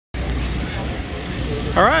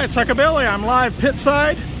All right, Psychobilly, I'm live pit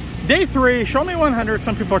side. Day 3, show me 100.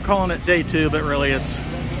 Some people are calling it day 2, but really it's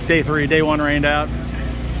day 3. Day 1 rained out.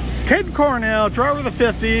 Kaeden Cornell, driver of the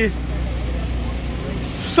 50.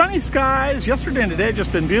 Sunny skies. Yesterday and today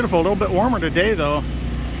just been beautiful. A little bit warmer today though.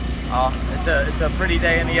 Oh, it's a pretty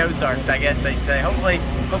day in the Ozarks, I guess they'd say. Hopefully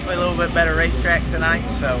a little bit better racetrack tonight.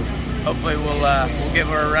 So hopefully we'll give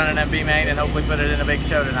her a run in MB Main and hopefully put it in a big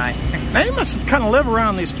show tonight. Now you must kind of live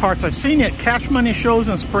around these parts. I've seen you at Cash Money shows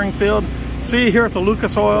in Springfield. See you here at the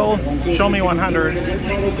Lucas Oil. Show me 100.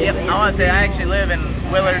 Yep, I want to say I actually live in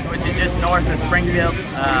Willard, which is just north of Springfield.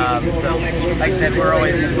 So, like I said, we're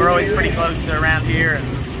always pretty close to around here. And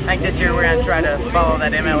I think this year we're going to try to follow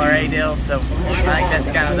that MLRA deal. So I think that's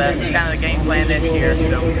kind of the game plan this year.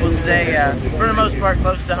 So we'll stay for the most part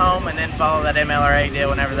close to home, and then follow that MLRA deal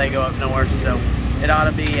whenever they go up north. So it ought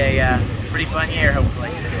to be a pretty fun year, hopefully.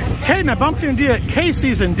 Kaeden, I bumped into you at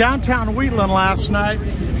Casey's in downtown Wheatland last night.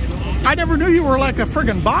 I never knew you were like a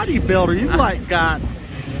friggin' bodybuilder.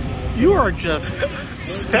 You are just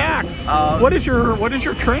stacked. What is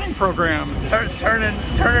your training program?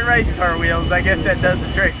 Turning race car wheels. I guess that does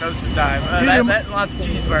the trick most of the time. That and lots of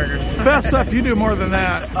cheeseburgers. Fess up, you do more than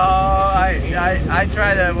that. I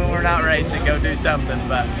try to, when we're not racing, go do something,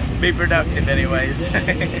 but be productive anyways.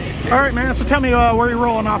 All right, man. So tell me where you're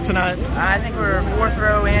rolling off tonight. I think we're 4th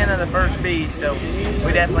row in of the first B, so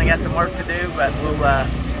we definitely got some work to do, but we'll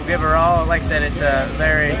give her all. Like I said, it's a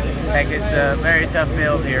very tough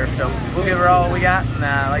field here, so we'll give her all we got, and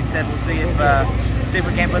like I said, we'll see if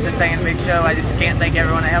we can't put this thing in a big show. I just can't thank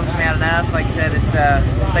everyone that helps me out enough. Like I said,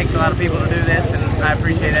 it takes a lot of people to do this, and I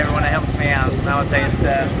appreciate everyone that helps me out. And I would say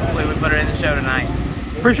hopefully we put her in the show tonight.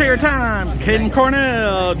 Appreciate your time. Kaeden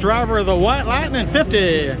Cornell, driver of the White Lightning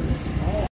 50.